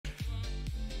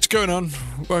going on?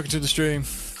 Welcome to the stream.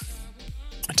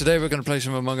 Today we're going to play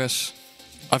some Among Us.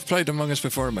 I've played Among Us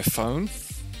before on my phone.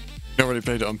 Not really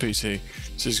played it on PC.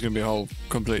 So this is going to be a whole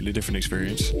completely different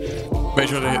experience. Make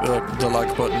sure to hit the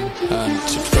like button and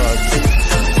subscribe.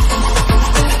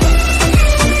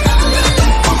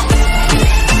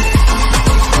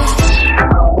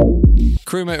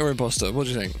 Crewmate or imposter? What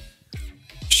do you think?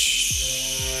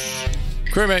 Shh.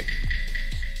 Crewmate.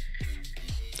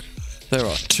 There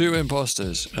are 2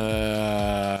 imposters.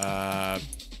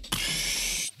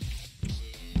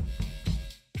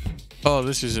 Oh,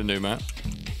 this is a new map.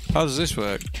 How does this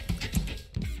work?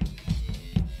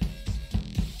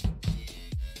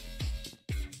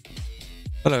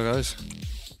 Hello, guys.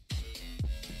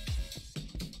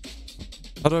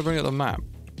 How do I bring up the map?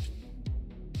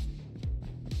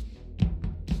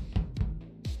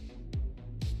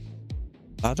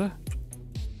 Ladder?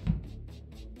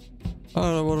 I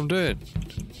don't know what I'm doing.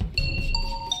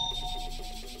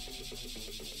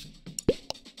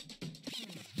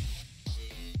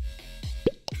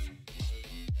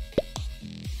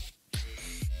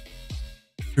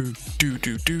 Do.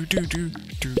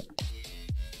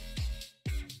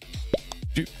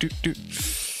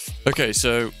 Okay,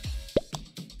 so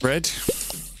red.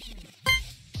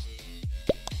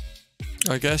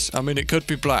 I guess. I mean, it could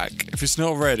be black. If it's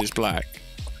not red, it's black.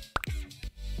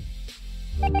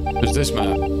 There's this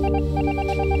map.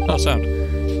 Oh, sound.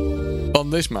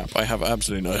 On this map, I have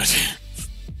absolutely no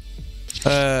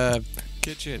idea.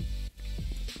 Kitchen.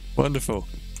 Wonderful.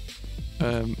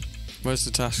 Where's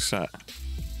the tasks at?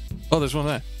 Oh, there's one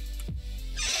there.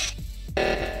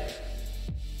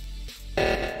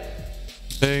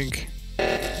 Pink,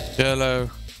 yellow,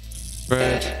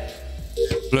 red,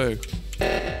 blue.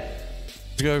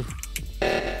 Let's go.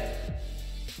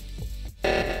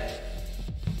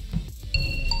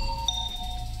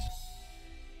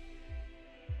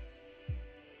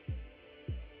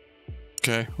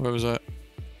 Okay, where was that?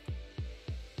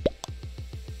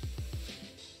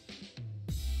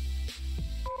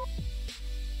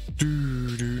 Do.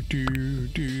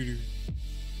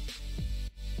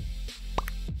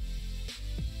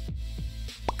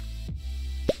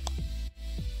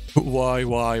 Why?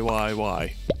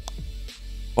 Why?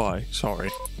 Sorry.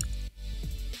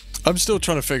 I'm still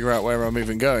trying to figure out where I'm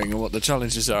even going and what the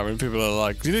challenges are, and people are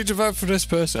like, you need to vote for this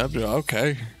person. I'm like,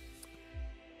 okay.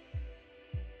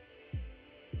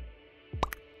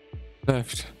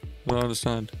 Left. I don't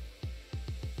understand.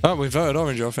 Oh, we voted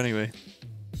orange off anyway.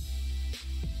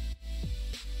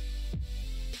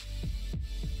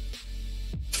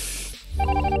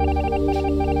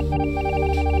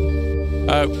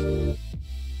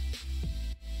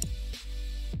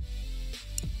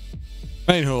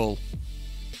 Main hall.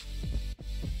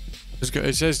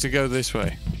 It says to go this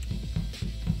way.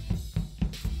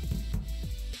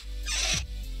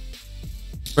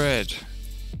 Red,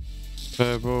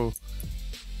 purple,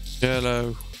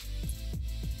 yellow,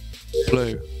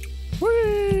 blue.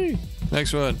 Whee!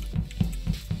 Next one.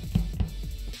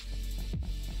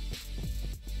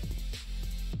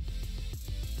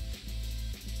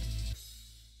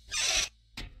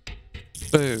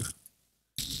 Blue,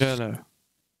 yellow,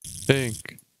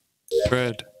 pink,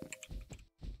 red.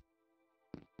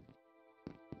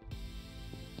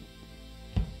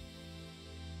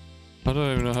 I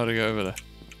don't even know how to get over there.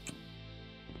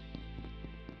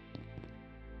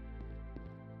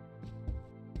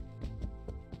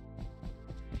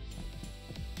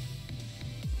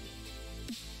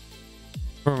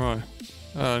 Where am I?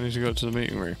 Oh, I need to go to the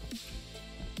meeting room.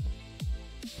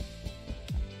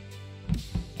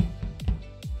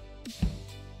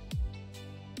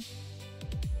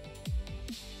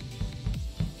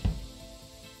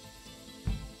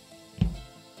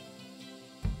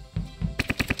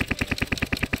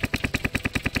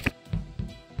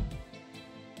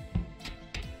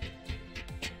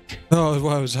 Oh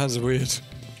wow, his hands are weird.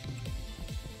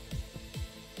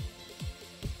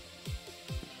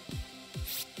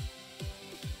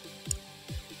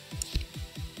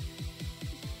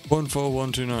 One 4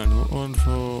 1 2 9. 1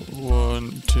 4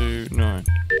 1 2 9.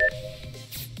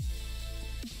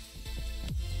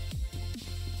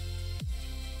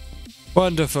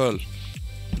 Wonderful.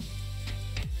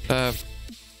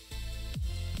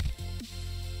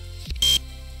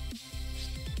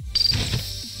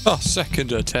 Oh,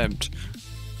 second attempt.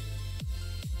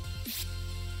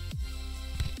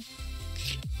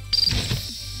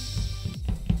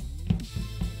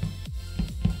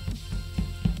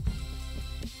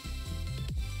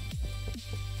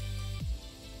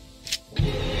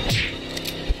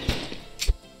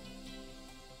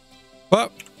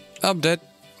 Well, I'm dead.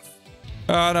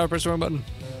 Oh no, I pressed the wrong button.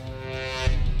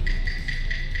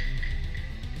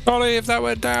 Sorry if that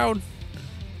went down.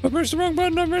 I pushed the wrong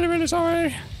button. I'm really, really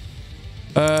sorry.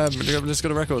 Let's go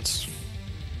to records.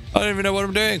 I don't even know what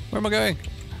I'm doing. Where am I going?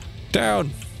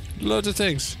 Down. Loads of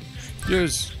things.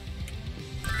 Use.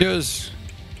 Use.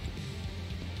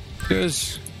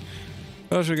 Use.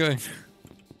 Where else are we going?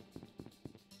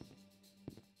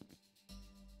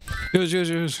 Use, use,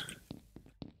 use.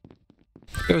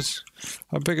 Use.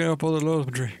 I'm picking up all the low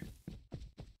inventory.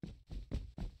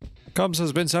 Comms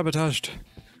has been sabotaged.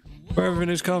 Wherever it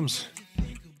is comms.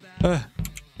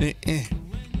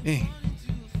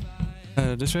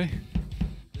 This way?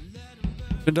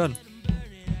 Been done.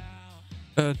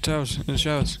 Towels in the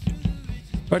showers.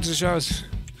 Back to the showers.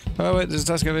 Oh wait, there's a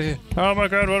task over here. Oh my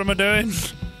god, what am I doing?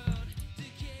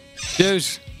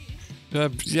 Use.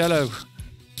 Yellow.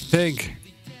 Pink.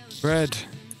 Red.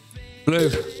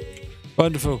 Blue.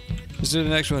 Wonderful. Let's do the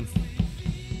next one.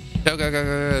 Go, go, go,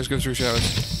 go, go. Let's go through showers.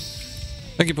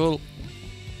 Thank you, Paul.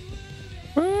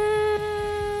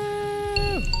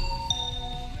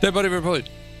 Dead body reported.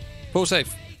 Paul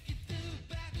safe.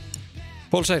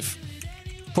 Paul safe.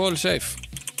 Paul safe.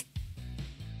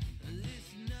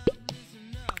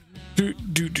 Do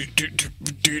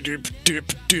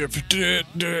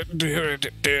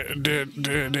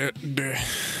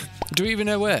we even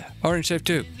know where? Orange safe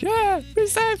too. Yeah, we're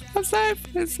safe. I'm safe.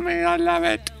 It's me. I love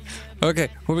it. Okay,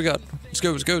 what we got? Let's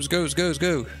go. Let's go. Let's go. Let's go. Let's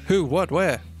go. Who? What?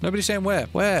 Where? Nobody's saying where.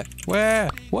 Where?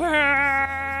 Where?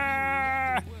 Where?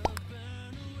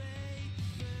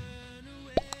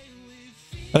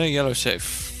 I think yellow's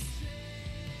safe.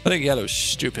 I think yellow's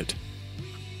stupid.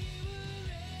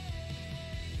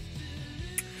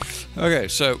 Okay,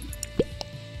 so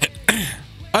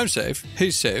I'm safe,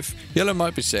 he's safe, yellow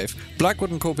might be safe, black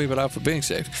wouldn't call people out for being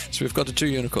safe, so we've got the 2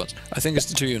 unicorns. I think it's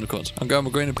the 2 unicorns. I'm going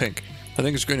with green and pink. I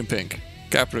think it's green and pink.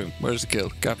 Gap room. Where's the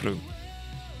kill? Gap room.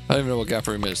 I don't even know what gap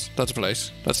room is. That's a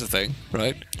place. That's a thing,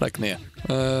 right? Like near.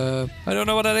 I don't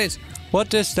know what that is. What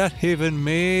does that even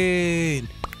mean?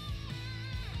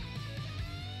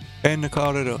 In the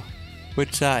corridor.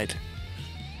 Which side?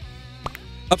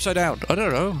 Upside down. I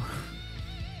don't know.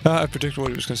 I predicted what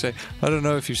he was going to say. I don't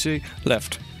know if you see.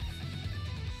 Left.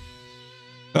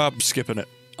 I'm skipping it.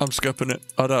 I'm skipping it.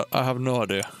 I have no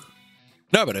idea.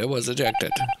 Nobody was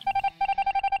ejected.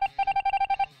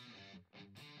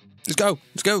 Let's go.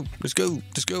 Let's go. Let's go.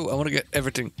 Let's go. I want to get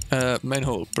everything. Main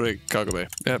hall. Brig. Cargo bay.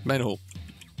 Yeah, main hall.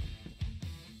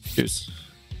 Use.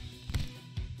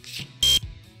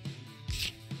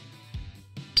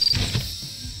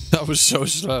 That was so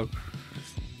slow.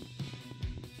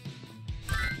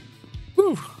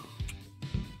 Woo.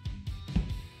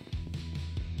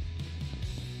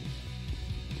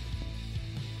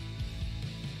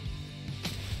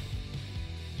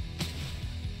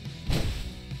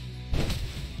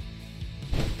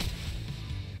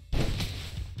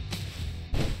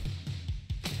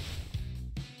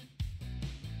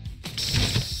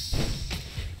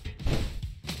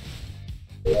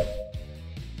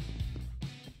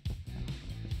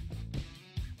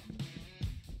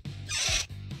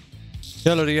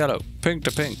 Yellow to yellow, pink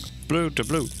to pink, blue to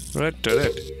blue, red to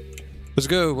red. Let's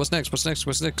go. What's next? What's next?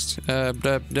 What's next?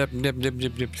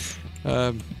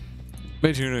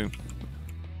 Meeting room.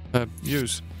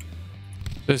 Use.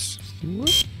 This.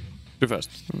 Too fast.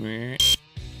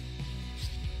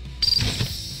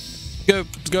 Go.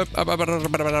 Let's go.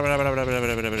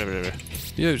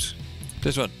 Use.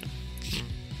 This one.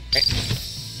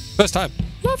 First time.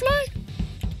 Lovely.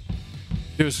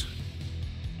 Use.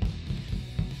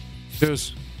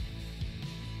 Use.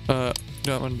 That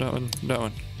one, that one, that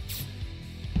one.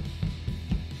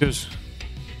 Use.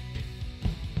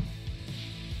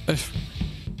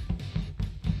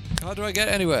 How do I get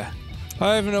anywhere? I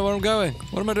don't even know where I'm going.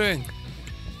 What am I doing?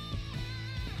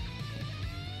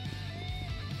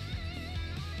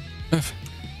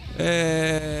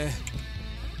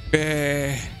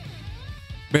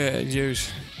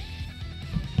 Use.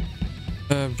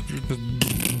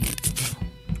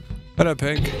 Hello,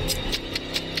 pink.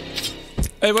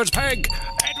 It was pink!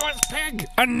 It was pink!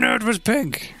 I knew it was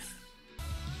pink!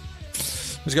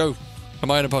 Let's go.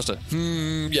 Am I an imposter?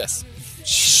 Yes.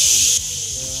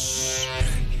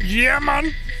 Yeah,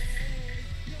 man!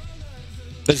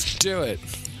 Let's do it.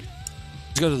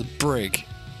 Let's go to the brig.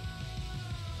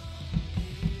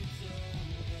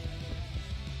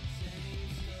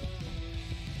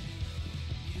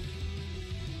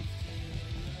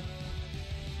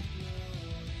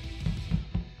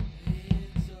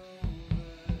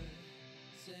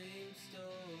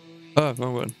 Oh,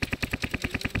 wrong one.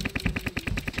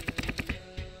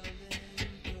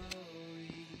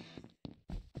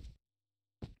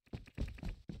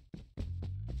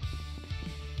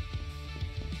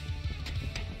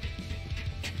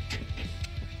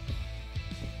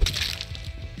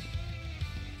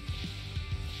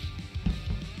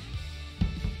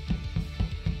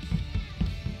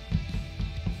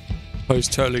 Oh, he's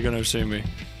totally gonna see me.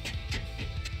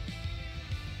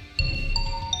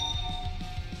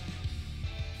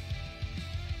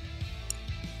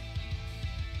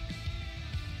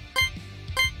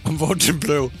 I'm voting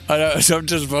blue. I know, I'm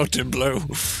just voting blue.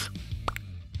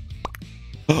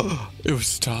 It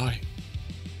was a tie.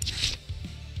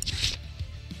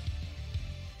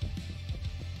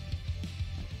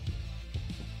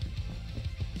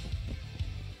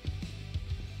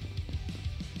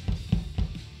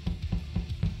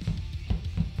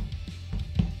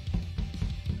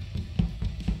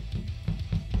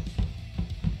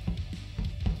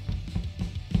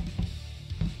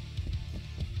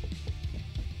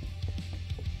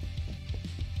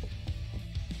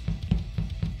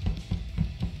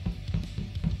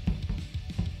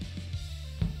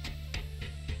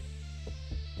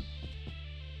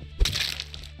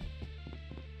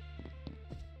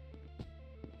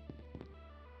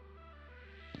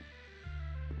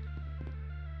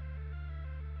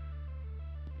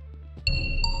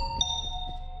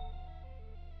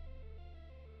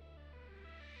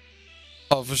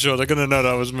 Oh, for sure, they're gonna know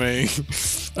that was me.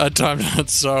 I timed that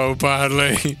so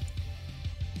badly.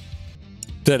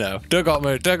 They know. They got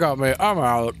me. They got me. I'm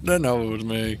out. They know it was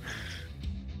me.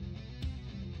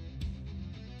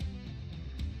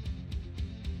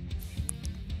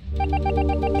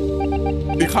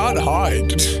 You can't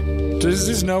hide. There's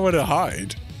just nowhere to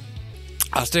hide.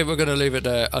 I think we're going to leave it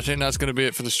there. I think that's going to be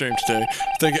it for the stream today.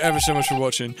 Thank you ever so much for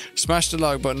watching. Smash the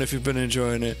like button if you've been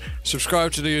enjoying it.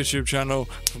 Subscribe to the YouTube channel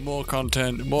for more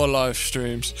content, more live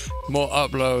streams, more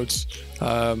uploads.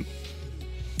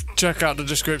 Check out the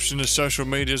description of social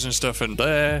medias and stuff in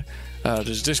there.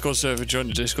 There's a Discord server. Join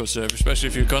the Discord server, especially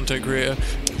if you're a content creator.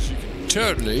 You can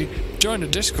totally join the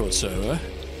Discord server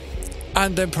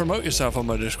and then promote yourself on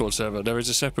my Discord server. There is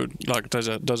a separate, like, there's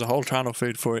a whole channel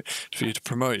feed for it, for you to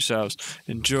promote yourselves.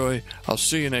 Enjoy. I'll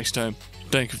see you next time.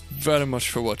 Thank you very much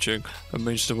for watching. It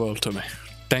means the world to me.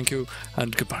 Thank you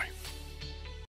and goodbye.